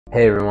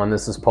Hey everyone,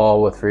 this is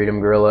Paul with Freedom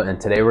Gorilla, and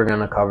today we're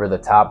going to cover the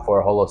top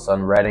 4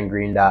 Holosun Red and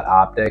Green dot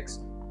optics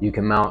you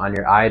can mount on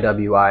your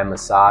IWI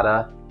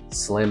Masada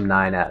Slim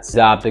 9S. These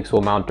optics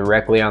will mount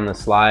directly on the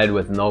slide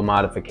with no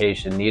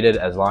modification needed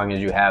as long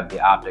as you have the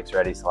optics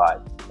ready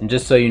slide. And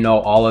just so you know,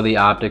 all of the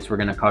optics we're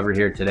going to cover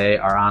here today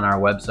are on our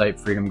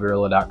website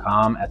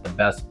freedomgorilla.com at the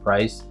best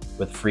price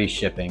with free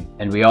shipping.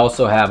 And we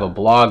also have a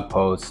blog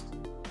post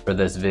for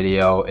this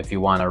video if you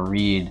want to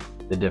read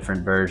the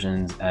different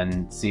versions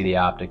and see the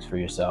optics for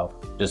yourself.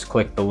 Just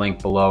click the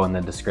link below in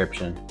the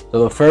description.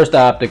 So the first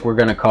optic we're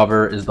going to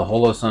cover is the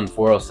Holosun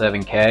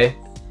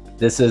 407K.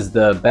 This is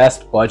the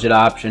best budget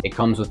option. It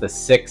comes with a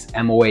 6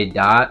 MOA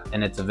dot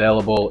and it's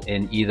available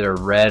in either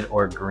red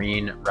or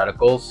green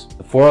reticles.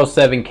 The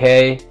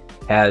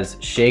 407K has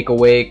Shake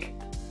Awake,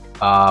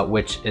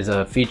 which is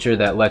a feature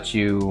that lets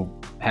you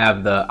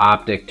have the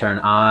optic turn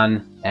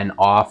on and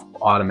off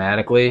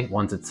automatically.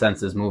 Once it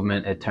senses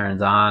movement, it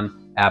turns on.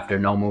 After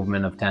no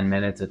movement of 10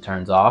 minutes, it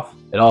turns off.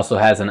 It also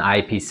has an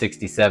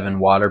IP67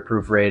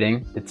 waterproof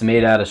rating. It's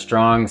made out of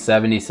strong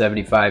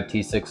 7075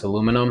 T6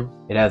 aluminum.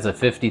 It has a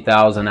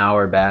 50,000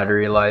 hour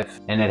battery life,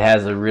 and it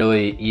has a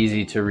really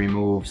easy to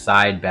remove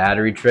side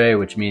battery tray,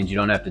 which means you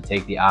don't have to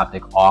take the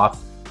optic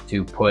off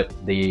to put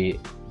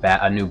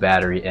a new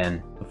battery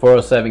in. The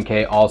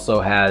 407K also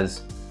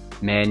has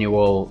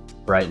manual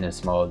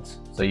brightness modes,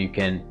 so you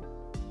can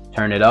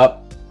turn it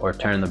up or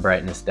turn the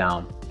brightness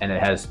down. And it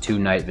has 2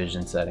 night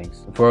vision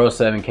settings. The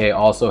 407K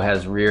also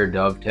has rear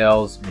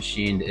dovetails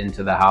machined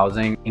into the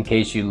housing in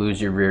case you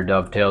lose your rear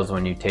dovetails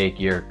when you take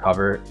your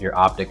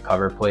optic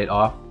cover plate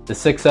off. The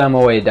 6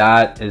 MOA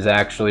dot is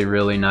actually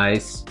really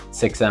nice.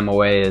 6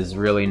 MOA is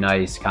really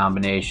nice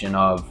combination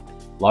of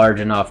large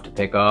enough to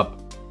pick up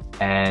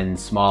and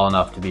small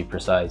enough to be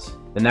precise.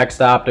 The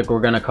next optic we're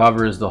going to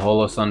cover is the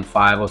Holosun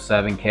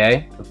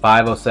 507K. The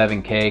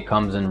 507K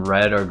comes in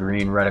red or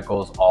green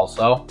reticles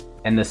also.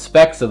 And the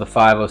specs of the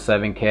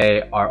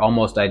 507K are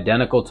almost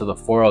identical to the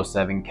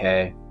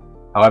 407K.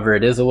 However,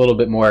 it is a little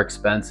bit more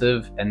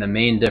expensive, and the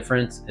main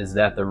difference is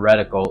that the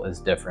reticle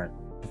is different.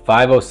 The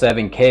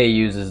 507K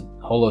uses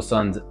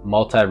Holosun's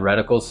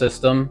multi-reticle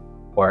system,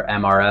 or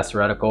MRS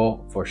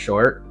reticle for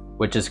short,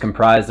 which is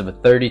comprised of a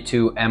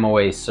 32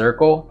 MOA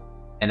circle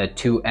and a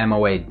 2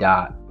 MOA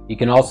dot. You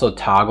can also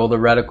toggle the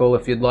reticle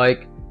if you'd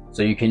like,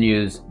 so you can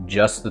use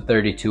just the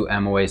 32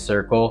 MOA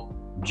circle,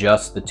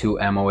 just the 2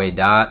 MOA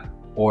dot,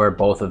 or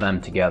both of them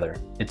together.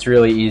 It's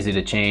really easy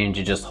to change.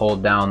 You just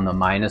hold down the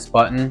minus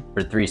button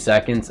for 3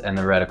 seconds and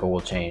the reticle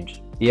will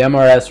change. The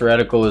MRS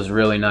reticle is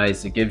really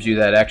nice. It gives you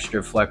that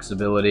extra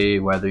flexibility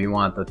whether you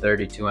want the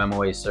 32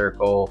 MOA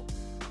circle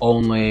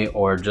only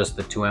or just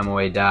the 2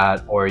 MOA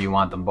dot, or you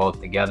want them both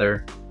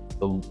together.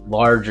 The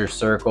larger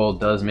circle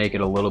does make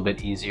it a little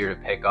bit easier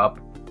to pick up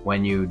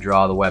when you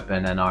draw the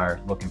weapon and are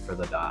looking for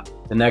the dot.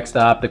 The next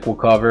optic we'll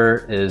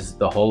cover is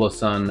the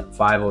Holosun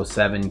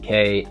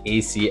 507K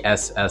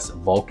ACSS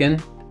Vulcan.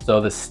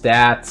 So the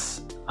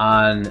stats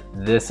on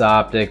this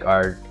optic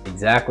are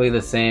exactly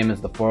the same as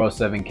the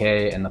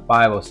 407K and the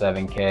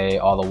 507K,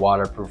 all the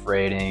waterproof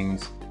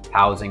ratings,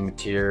 housing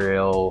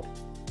material,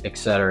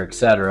 etc.,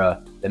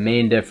 etc. The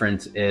main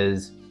difference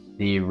is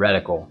the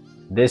reticle.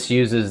 This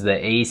uses the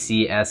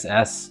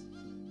ACSS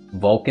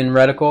Vulcan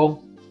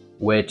reticle,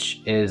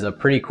 which is a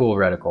pretty cool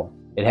reticle.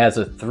 It has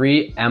a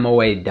 3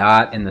 MOA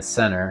dot in the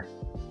center,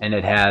 and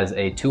it has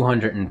a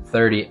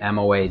 230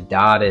 MOA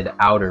dotted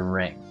outer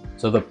ring.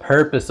 So the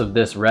purpose of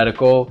this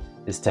reticle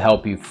is to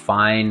help you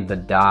find the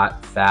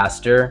dot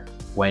faster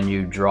when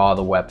you draw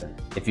the weapon.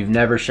 If you've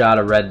never shot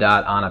a red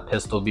dot on a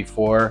pistol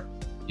before,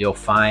 you'll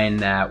find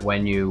that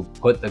when you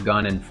put the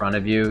gun in front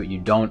of you, you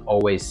don't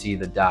always see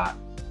the dot.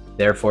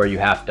 Therefore, you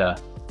have to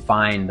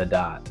find the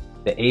dot.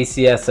 The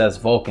ACSS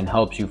Vulcan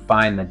helps you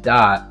find the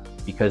dot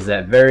because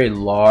that very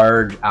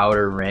large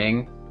outer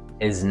ring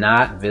is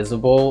not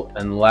visible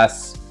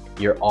unless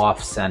you're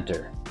off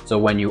center. So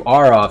when you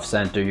are off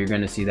center, you're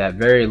going to see that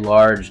very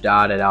large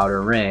dotted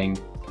outer ring,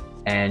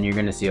 and you're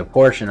going to see a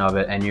portion of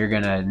it, and you're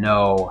going to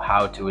know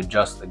how to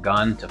adjust the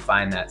gun to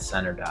find that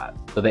center dot.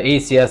 So the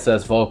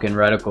ACSS Vulcan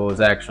reticle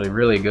is actually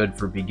really good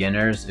for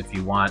beginners if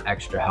you want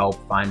extra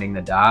help finding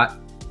the dot,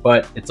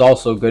 but it's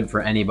also good for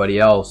anybody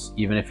else,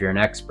 even if you're an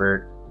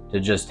expert, to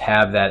just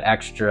have that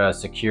extra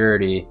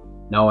security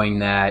knowing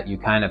that you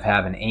kind of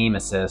have an aim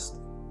assist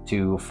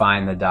to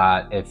find the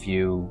dot if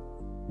you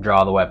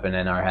draw the weapon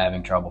and are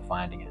having trouble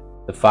finding it.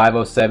 The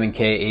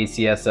 507K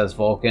ACSS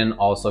Vulcan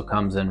also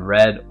comes in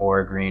red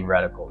or green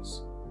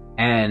reticles.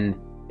 And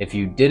if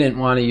you didn't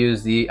want to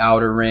use the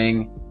outer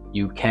ring,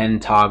 you can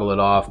toggle it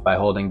off by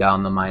holding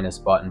down the minus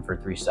button for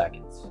 3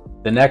 seconds.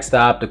 The next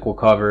optic we'll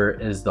cover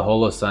is the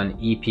Holosun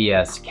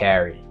EPS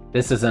Carry.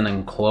 This is an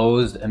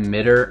enclosed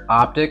emitter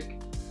optic,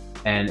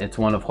 and it's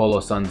one of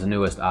Holosun's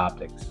newest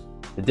optics.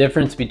 The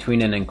difference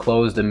between an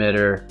enclosed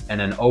emitter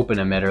and an open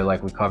emitter,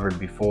 like we covered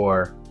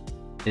before,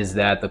 is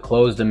that the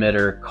closed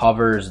emitter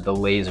covers the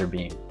laser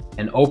beam.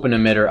 An open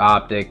emitter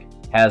optic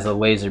has a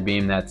laser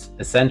beam that's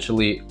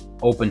essentially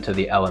open to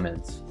the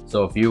elements.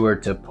 So if you were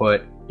to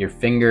put your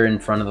finger in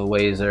front of the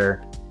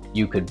laser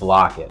you could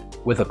block it.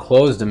 With a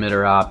closed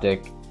emitter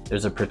optic,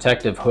 there's a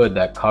protective hood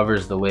that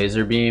covers the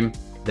laser beam,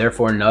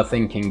 therefore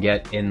nothing can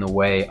get in the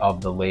way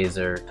of the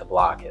laser to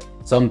block it.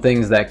 Some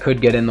things that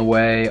could get in the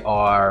way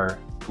are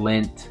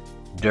lint,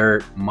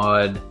 dirt,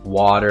 mud,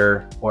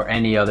 water, or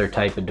any other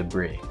type of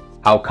debris.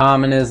 How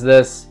common is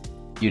this?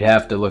 You'd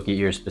have to look at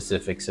your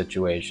specific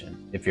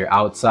situation. If you're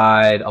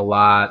outside a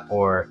lot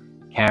or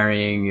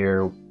carrying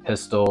your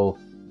pistol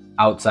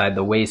outside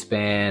the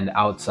waistband,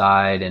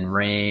 outside in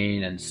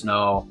rain and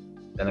snow,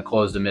 then a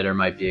closed emitter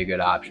might be a good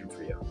option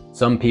for you.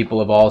 Some people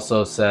have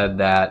also said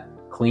that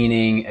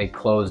cleaning a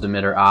closed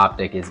emitter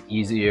optic is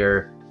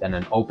easier than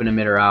an open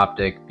emitter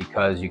optic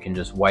because you can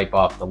just wipe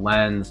off the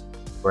lens,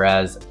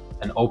 whereas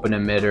an open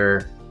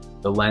emitter,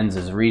 the lens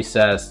is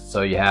recessed,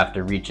 so you have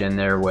to reach in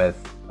there with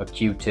a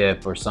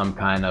Q-tip or some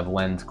kind of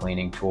lens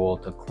cleaning tool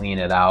to clean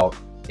it out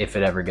if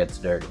it ever gets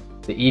dirty.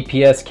 The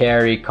EPS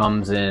Carry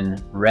comes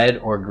in red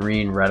or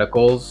green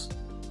reticles,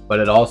 but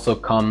it also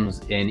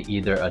comes in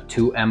either a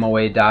 2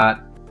 MOA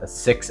dot, a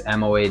 6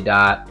 MOA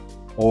dot,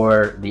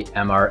 or the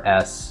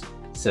MRS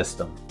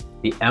system.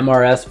 The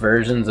MRS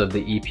versions of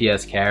the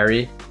EPS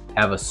Carry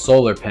have a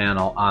solar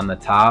panel on the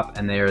top,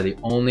 and they are the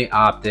only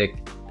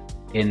optic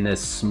in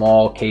this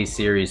small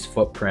K-series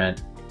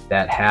footprint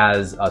that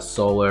has a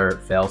solar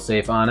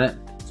failsafe on it.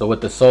 So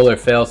what the solar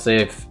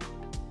failsafe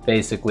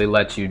basically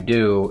lets you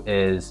do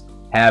is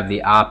have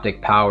the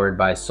optic powered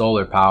by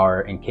solar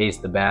power in case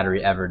the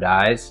battery ever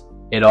dies.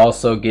 It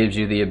also gives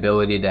you the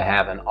ability to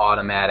have an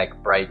automatic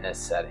brightness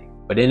setting.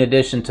 But in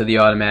addition to the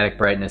automatic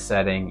brightness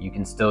setting, you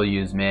can still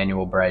use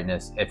manual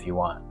brightness if you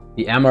want.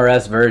 The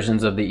MRS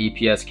versions of the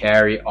EPS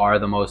Carry are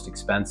the most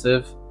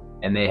expensive,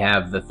 and they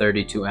have the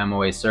 32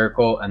 MOA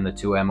circle and the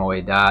 2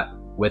 MOA dot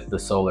with the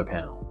solar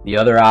panel. The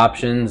other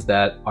options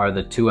that are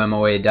the 2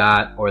 MOA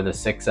dot or the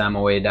 6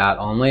 MOA dot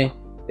only,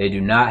 they do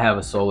not have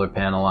a solar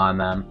panel on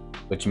them,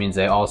 which means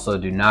they also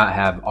do not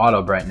have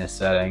auto brightness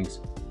settings,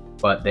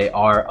 but they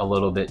are a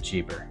little bit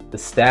cheaper. The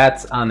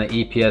stats on the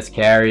EPS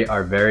Carry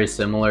are very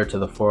similar to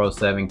the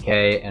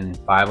 407K and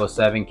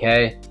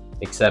 507K,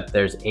 except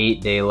there's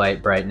 8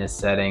 daylight brightness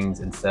settings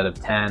instead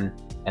of 10,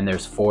 and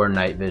there's 4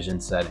 night vision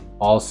settings.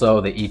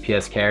 Also, the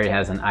EPS Carry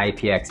has an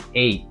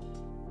IPX8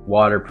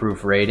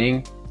 waterproof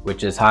rating,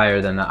 which is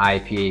higher than the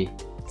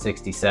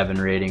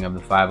IP67 rating of the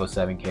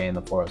 507K and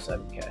the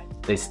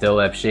 407K. They still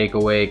have shake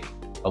awake,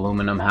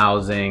 aluminum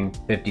housing,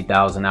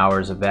 50,000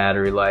 hours of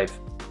battery life,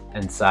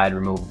 and side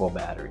removable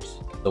batteries.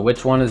 So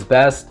which one is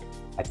best?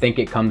 I think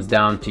it comes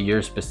down to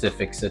your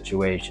specific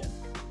situation.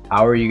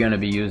 How are you going to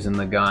be using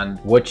the gun?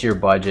 What's your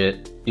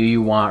budget? Do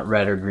you want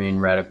red or green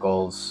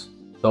reticles?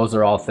 Those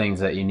are all things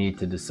that you need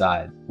to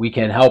decide. We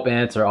can help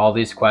answer all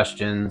these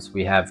questions.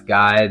 We have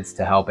guides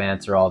to help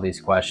answer all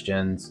these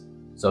questions.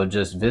 So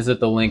just visit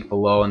the link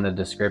below in the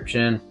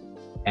description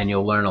and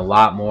you'll learn a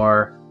lot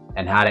more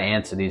and how to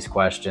answer these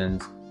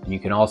questions. And you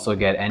can also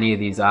get any of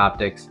these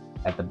optics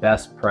at the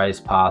best price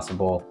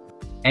possible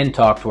and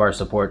talk to our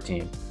support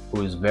team,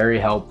 who is very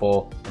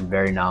helpful and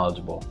very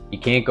knowledgeable. You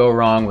can't go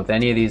wrong with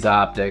any of these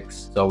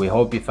optics. So we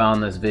hope you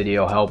found this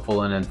video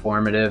helpful and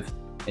informative.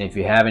 And if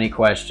you have any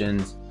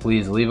questions,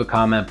 please leave a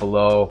comment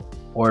below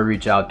or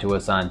reach out to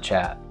us on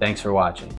chat. Thanks for watching.